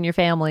to you and your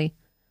family.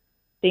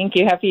 Thank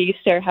you. Happy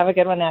Easter. Have a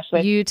good one,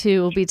 Ashley. You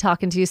too. We'll be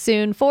talking to you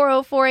soon.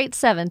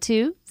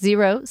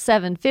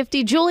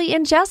 404-872-0750. Julie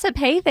in Jessup.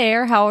 Hey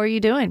there. How are you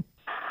doing?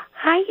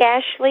 Hi,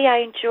 Ashley. I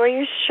enjoy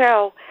your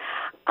show.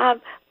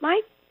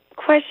 My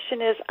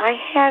question is, I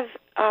have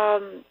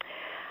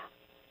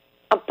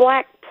a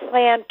black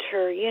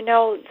planter,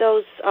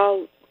 those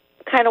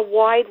kind of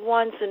wide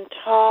ones and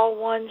tall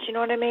ones, you know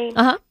what I mean?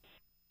 Uh-huh.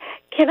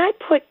 Can I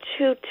put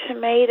two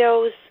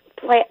tomato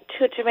plants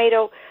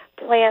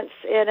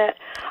in it?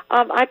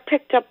 I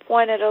picked up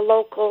one at a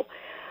local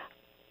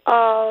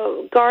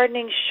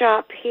gardening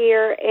shop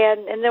here,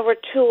 and there were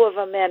two of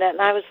them in it,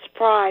 and I was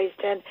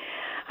surprised. And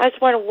I was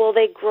wondering, will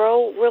they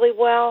grow really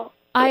well?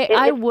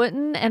 I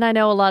wouldn't, and I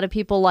know a lot of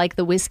people like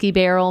the whiskey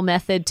barrel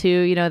method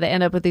too. They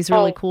end up with these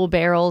really cool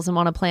barrels and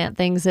want to plant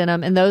things in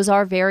them, and those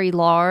are very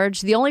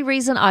large. The only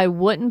reason I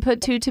wouldn't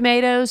put two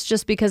tomatoes,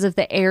 just because of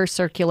the air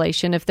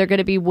circulation. If they're going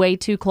to be way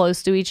too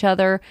close to each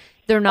other,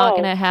 they're not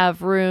going to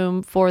have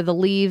room for the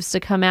leaves to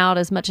come out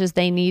as much as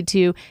they need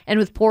to. And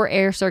with poor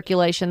air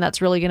circulation,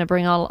 that's really going to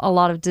bring on a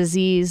lot of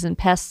disease and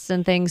pests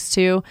and things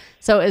too.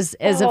 So as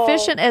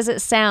efficient as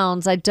it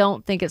sounds, I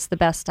don't think it's the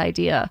best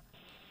idea.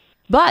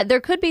 But there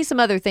could be some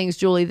other things,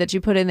 Julie, that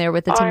you put in there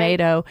with the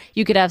tomato.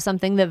 You could have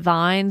something that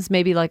vines,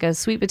 maybe like a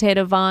sweet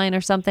potato vine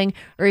or something,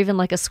 or even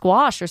like a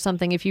squash or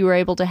something, if you were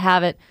able to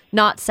have it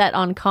not set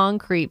on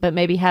concrete, but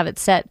maybe have it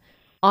set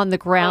on the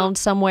ground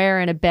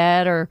somewhere in a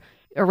bed or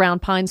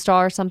around pine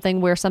straw or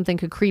something where something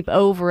could creep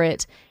over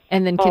it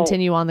and then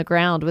continue on the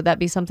ground. Would that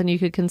be something you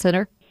could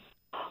consider?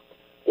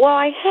 Well,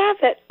 I have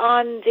it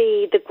on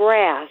the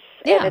grass,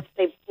 and it's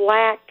a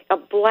black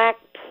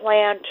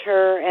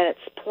planter, and it's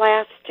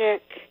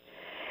plastic.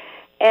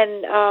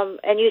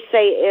 And you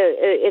say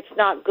it's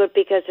not good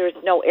because there's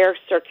no air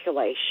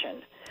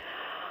circulation.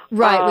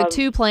 Right, with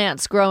two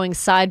plants growing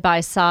side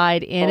by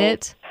side in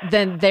it,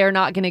 then they're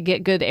not going to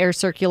get good air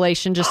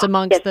circulation just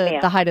amongst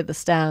the height of the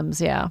stems,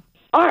 yeah.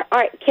 All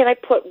right. Can I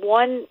put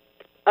one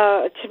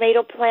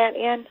tomato plant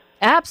in?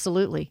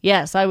 Absolutely.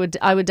 Yes, I would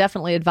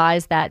definitely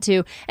advise that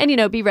too. And,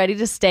 be ready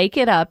to stake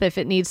it up if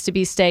it needs to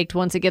be staked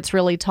once it gets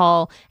really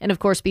tall. And of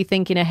course, be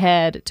thinking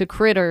ahead to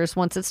critters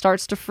once it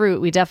starts to fruit.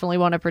 We definitely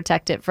want to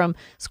protect it from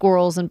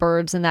squirrels and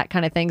birds and that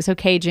kind of thing. So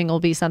caging will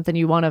be something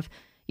you want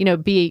to,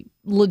 be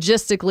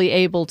logistically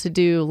able to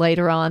do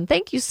later on.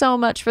 Thank you so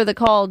much for the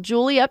call.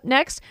 Julie, up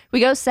next,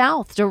 we go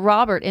south to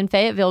Robert in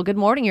Fayetteville. Good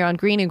morning. You're on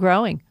Green and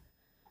Growing.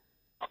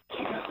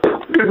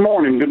 Good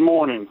morning. Good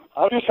morning.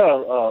 I just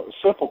have a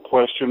simple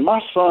question. My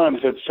son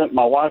had sent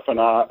my wife and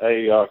I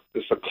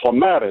it's a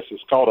clematis.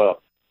 It's called a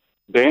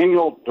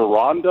Daniel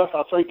Deronda,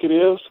 I think it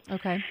is.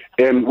 Okay.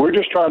 And we're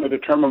just trying to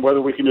determine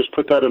whether we can just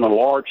put that in a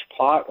large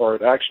pot or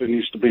it actually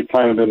needs to be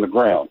planted in the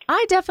ground.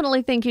 I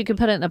definitely think you could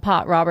put it in a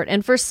pot, Robert.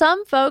 And for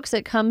some folks,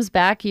 it comes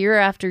back year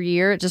after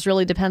year. It just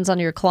really depends on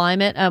your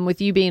climate. With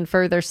you being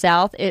further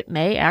south, it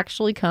may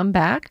actually come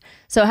back.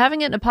 So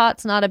having it in a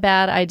pot's not a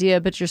bad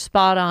idea, but you're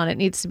spot on. It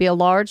needs to be a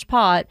large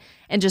pot,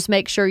 and just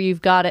make sure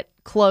you've got it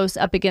close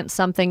up against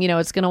something.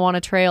 It's going to want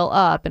to trail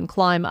up and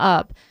climb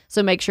up.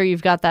 So make sure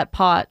you've got that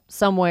pot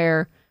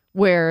somewhere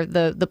where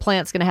the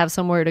plant's going to have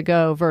somewhere to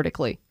go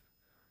vertically.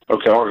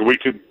 Okay, or we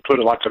could put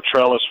it like a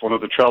trellis, one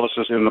of the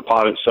trellises in the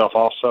pot itself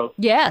also?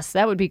 Yes,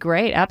 that would be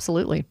great.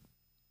 Absolutely.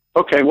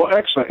 Okay, well,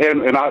 excellent.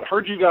 And I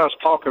heard you guys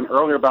talking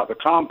earlier about the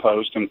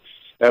compost, and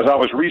as I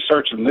was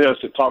researching this,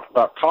 it talked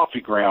about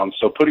coffee grounds.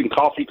 So putting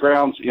coffee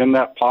grounds in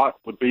that pot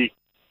would be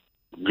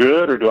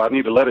good, or do I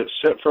need to let it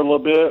sit for a little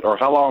bit, or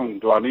how long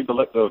do I need to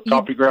let the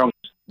coffee grounds?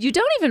 You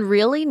don't even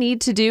really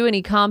need to do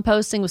any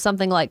composting with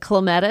something like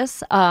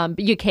clematis.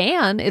 You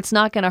can. It's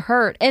not going to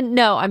hurt. And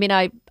no, I mean,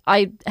 I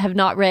have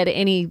not read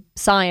any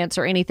science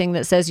or anything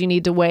that says you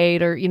need to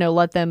wait or,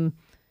 let them,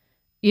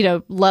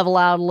 level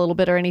out a little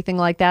bit or anything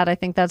like that. I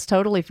think that's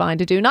totally fine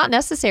to do. Not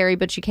necessary,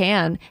 but you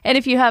can. And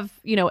if you have,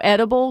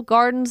 edible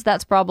gardens,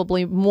 that's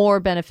probably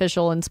more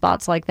beneficial in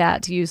spots like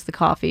that to use the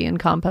coffee and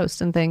compost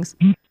and things.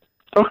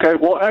 Okay,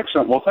 well,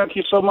 excellent. Well, thank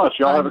you so much.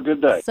 Y'all have a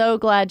good day. So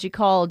glad you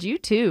called. You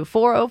too.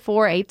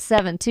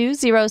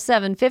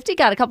 404-872-0750.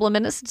 Got a couple of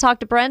minutes to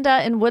talk to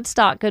Brenda in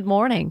Woodstock. Good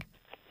morning.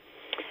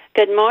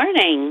 Good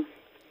morning.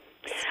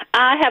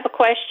 I have a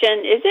question.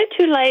 Is it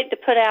too late to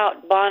put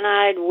out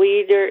Bonide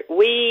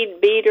Weed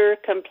Beater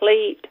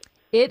Complete?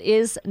 It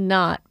is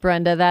not,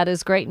 Brenda. That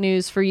is great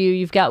news for you.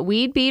 You've got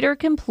Weed Beater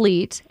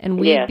Complete and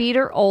Weed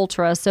Beater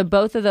Ultra. So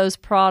both of those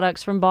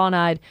products from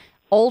Bonide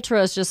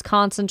Ultra is just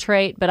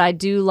concentrate, but I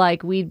do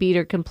like Weed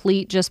Beater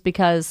Complete just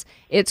because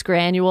it's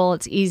granule.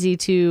 It's easy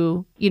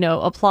to,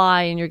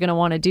 apply, and you're going to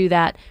want to do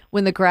that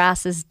when the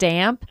grass is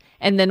damp,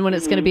 and then when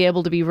it's going to be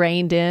able to be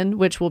rained in,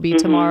 which will be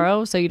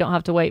tomorrow, so you don't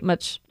have to wait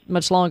much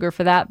longer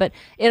for that. But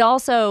it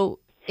also,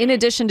 in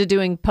addition to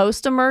doing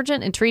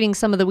post-emergent and treating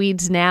some of the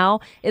weeds now,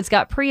 it's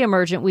got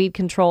pre-emergent weed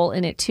control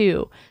in it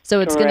too. So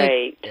it's going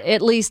to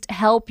at least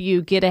help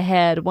you get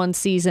ahead one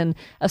season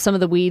of some of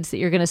the weeds that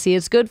you're going to see.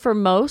 It's good for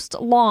most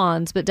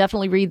lawns, but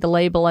definitely read the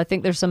label. I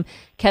think there's some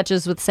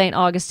catches with St.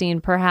 Augustine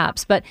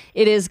perhaps, but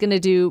it is going to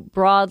do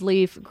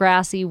broadleaf,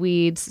 grassy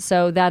weeds.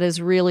 So that is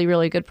really,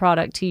 really good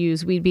product to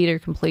use. Weed Beater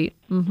Complete.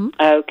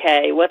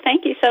 Okay. Well,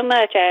 thank you so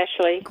much,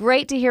 Ashley.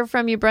 Great to hear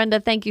from you,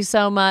 Brenda. Thank you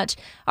so much.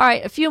 All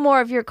right, a few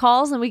more of your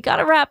calls, and we got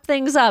to wrap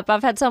things up.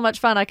 I've had so much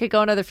fun. I could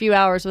go another few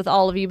hours with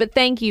all of you, but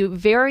thank you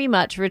very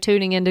much for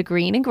tuning into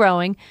Green and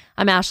Growing.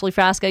 I'm Ashley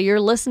Frasca. You're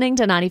listening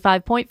to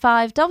 95.5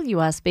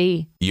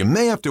 WSB. You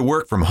may have to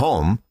work from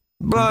home,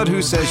 but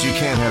who says you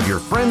can't have your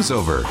friends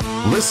over?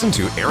 Listen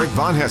to Eric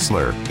Von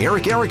Hessler,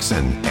 Eric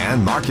Erickson,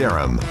 and Mark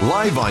Aram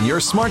live on your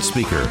smart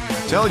speaker.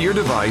 Tell your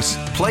device,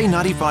 play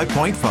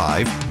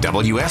 95.5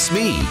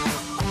 WSB.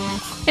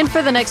 And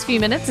for the next few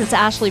minutes, it's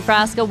Ashley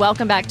Frasca.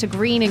 Welcome back to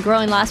Green and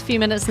Growing. Last few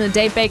minutes, and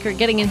Dave Baker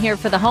getting in here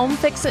for the Home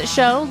Fix-It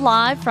Show,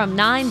 live from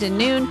 9 to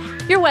noon.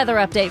 Your weather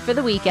update for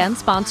the weekend,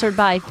 sponsored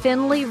by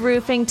Finley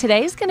Roofing.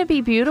 Today's going to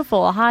be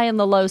beautiful, a high in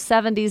the low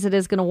 70s. It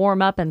is going to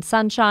warm up and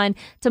sunshine.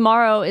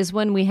 Tomorrow is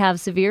when we have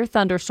severe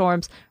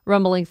thunderstorms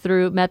rumbling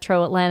through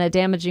metro Atlanta,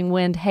 damaging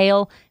wind,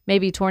 hail,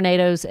 maybe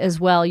tornadoes as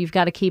well. You've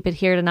got to keep it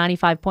here to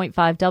 95.5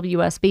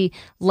 WSB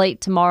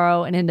late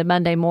tomorrow and into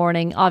Monday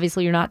morning.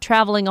 Obviously, you're not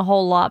traveling a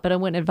whole lot, but I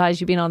wouldn't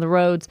advise you being on the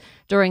roads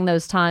during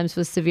those times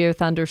with severe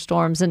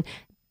thunderstorms. And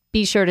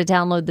be sure to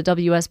download the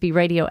WSB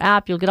radio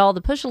app. You'll get all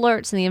the push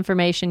alerts and the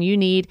information you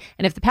need.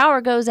 And if the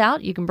power goes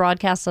out, you can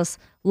broadcast us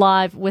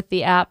live with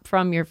the app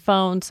from your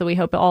phone. So we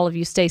hope all of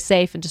you stay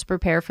safe and just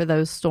prepare for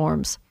those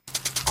storms.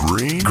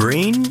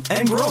 Green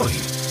and Growing.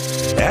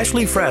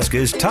 Ashley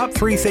Frasca's top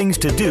 3 things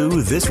to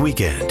do this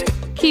weekend.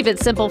 Keep it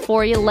simple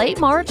for you. Late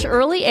March,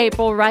 early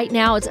April. Right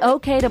now, it's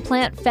okay to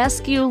plant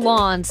fescue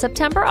lawns.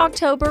 September,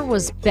 October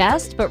was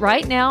best, but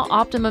right now,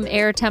 optimum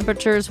air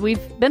temperatures,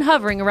 we've been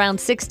hovering around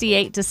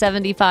 68 to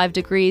 75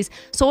 degrees.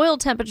 Soil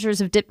temperatures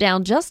have dipped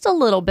down just a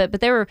little bit,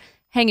 but they were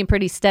hanging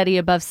pretty steady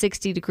above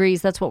 60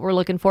 degrees. That's what we're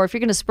looking for. If you're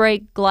going to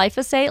spray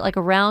glyphosate, like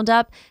a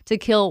Roundup, to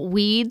kill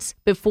weeds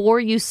before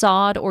you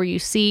sod or you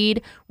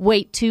seed,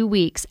 wait 2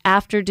 weeks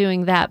after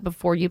doing that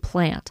before you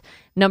plant.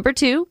 Number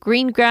 2,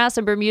 green grass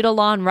and Bermuda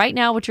lawn. Right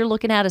now, what you're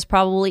looking at is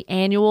probably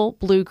annual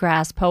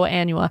bluegrass, Poa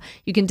annua.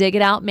 You can dig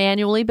it out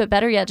manually, but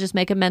better yet, just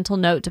make a mental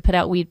note to put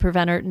out weed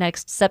preventer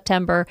next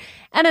September.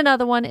 And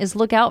another one is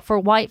look out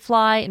for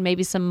whitefly and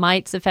maybe some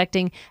mites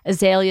affecting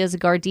azaleas,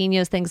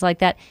 gardenias, things like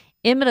that.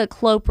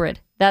 Imidacloprid,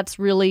 that's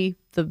really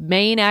the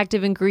main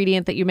active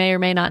ingredient that you may or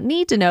may not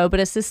need to know, but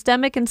a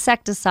systemic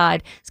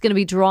insecticide is going to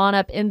be drawn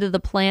up into the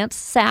plant's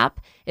sap.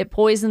 It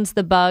poisons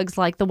the bugs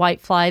like the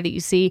whitefly that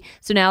you see,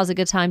 so now is a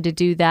good time to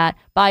do that.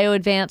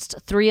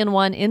 BioAdvanced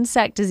 3-in-1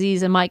 insect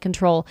disease and mite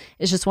control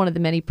is just one of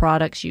the many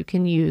products you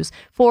can use.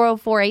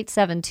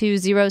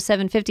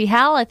 404-872-0750.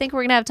 Hal, I think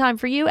we're going to have time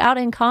for you out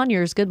in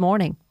Conyers. Good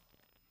morning.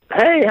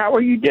 Hey, how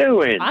are you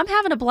doing? I'm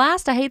having a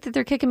blast. I hate that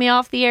they're kicking me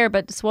off the air,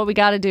 but it's what we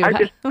got to do.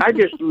 I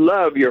just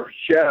love your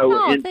show.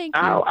 Oh, and thank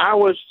you.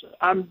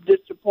 I'm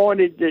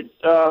disappointed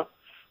that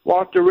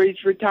Walter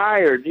Reed's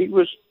retired. He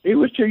was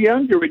too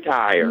young to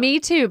retire. Me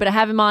too, but I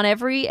have him on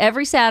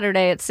every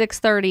Saturday at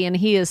 6:30, and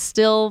he is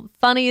still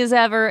funny as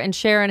ever and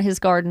sharing his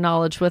garden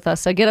knowledge with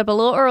us. So get up a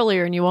little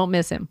earlier, and you won't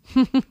miss him.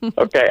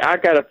 Okay, I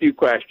got a few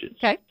questions.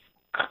 Okay.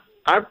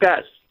 I've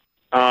got,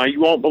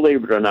 you won't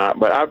believe it or not,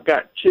 but I've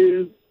got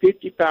 2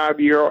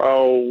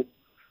 55-year-old,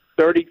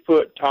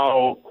 30-foot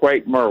tall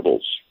crepe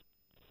myrtles.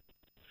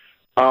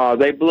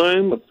 They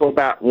bloom for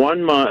about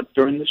 1 month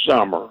during the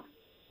summer.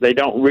 They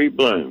don't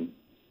rebloom.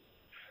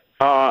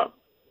 Are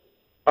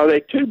they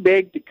too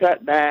big to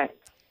cut back?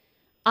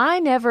 I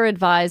never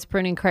advise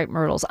pruning crepe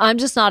myrtles. I'm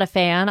just not a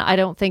fan. I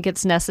don't think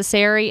it's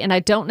necessary, and I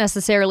don't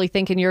necessarily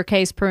think in your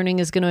case pruning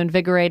is going to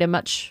invigorate a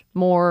much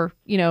more,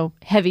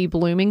 heavy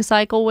blooming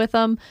cycle with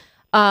them.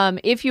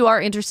 If you are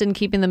interested in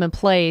keeping them in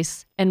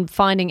place and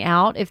finding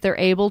out if they're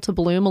able to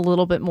bloom a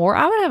little bit more,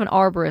 I would have an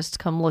arborist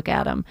come look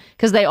at them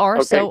because they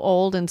are so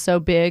old and so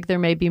big. There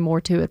may be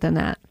more to it than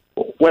that.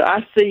 Well,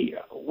 I see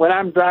when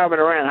I'm driving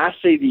around, I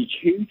see these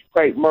huge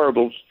crepe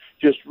myrtles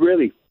just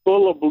really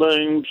full of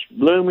blooms,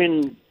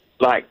 blooming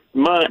like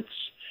months.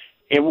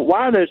 And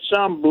why do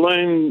some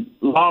bloom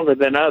longer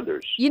than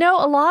others? A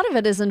lot of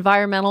it is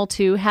environmental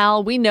too,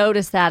 Hal. We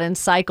noticed that in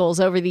cycles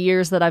over the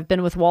years that I've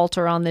been with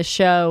Walter on this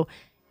show.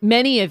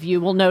 many of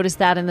you will notice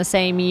that in the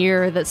same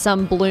year that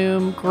some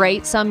bloom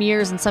great some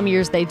years and some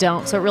years they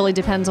don't. So it really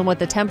depends on what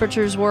the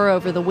temperatures were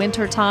over the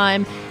winter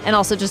time and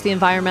also just the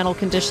environmental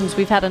conditions.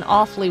 We've had an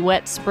awfully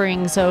wet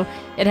spring, so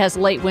it has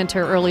late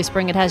winter, early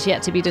spring. It has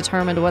yet to be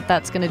determined what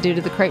that's going to do to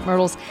the crepe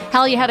myrtles.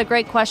 Hal, you had a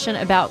great question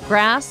about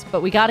grass,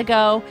 but we got to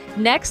go.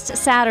 Next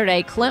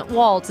Saturday, Clint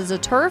Waltz is a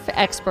turf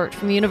expert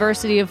from the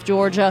University of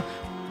Georgia,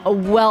 a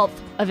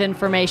wealth of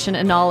information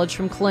and knowledge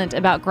from Clint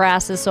about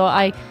grasses. So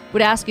I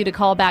would ask you to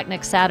call back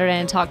next Saturday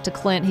and talk to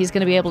Clint. He's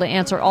going to be able to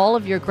answer all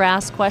of your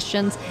grass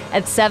questions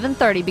at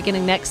 7:30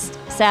 beginning next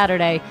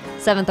Saturday,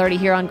 7:30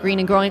 here on Green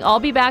and Growing.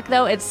 I'll be back,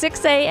 though, at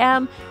 6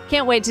 a.m.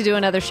 Can't wait to do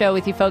another show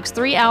with you folks.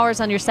 3 hours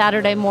on your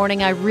Saturday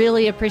morning. I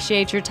really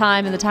appreciate your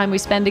time and the time we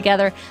spend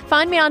together.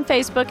 Find me on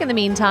Facebook in the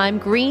meantime,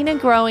 Green and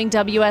Growing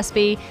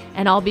WSB,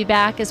 and I'll be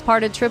back as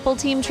part of Triple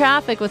Team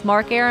Traffic with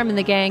Mark Aram and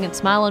the gang and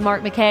Smilin'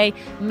 Mark McKay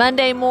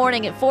Monday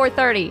morning at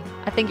 4:30.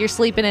 I think you're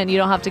sleeping in. You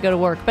don't have to go to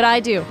work, but I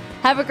do.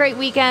 Have a great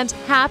weekend.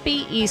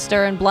 Happy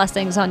Easter and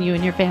blessings on you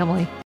and your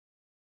family.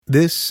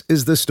 This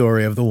is the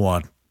story of the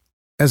one.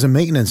 As a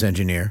maintenance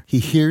engineer, he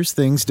hears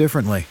things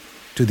differently.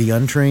 To the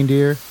untrained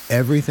ear,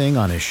 everything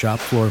on his shop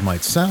floor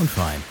might sound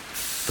fine,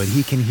 but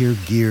he can hear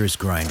gears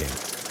grinding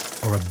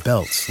or a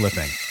belt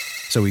slipping.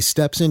 So he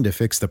steps in to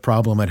fix the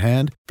problem at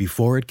hand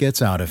before it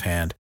gets out of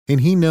hand.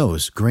 And he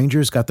knows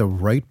Grainger's got the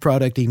right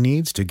product he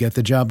needs to get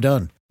the job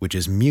done, which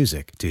is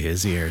music to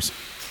his ears.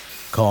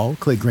 Call,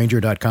 click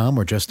Grainger.com,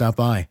 or just stop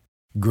by.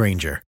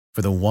 Grainger,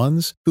 for the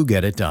ones who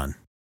get it done.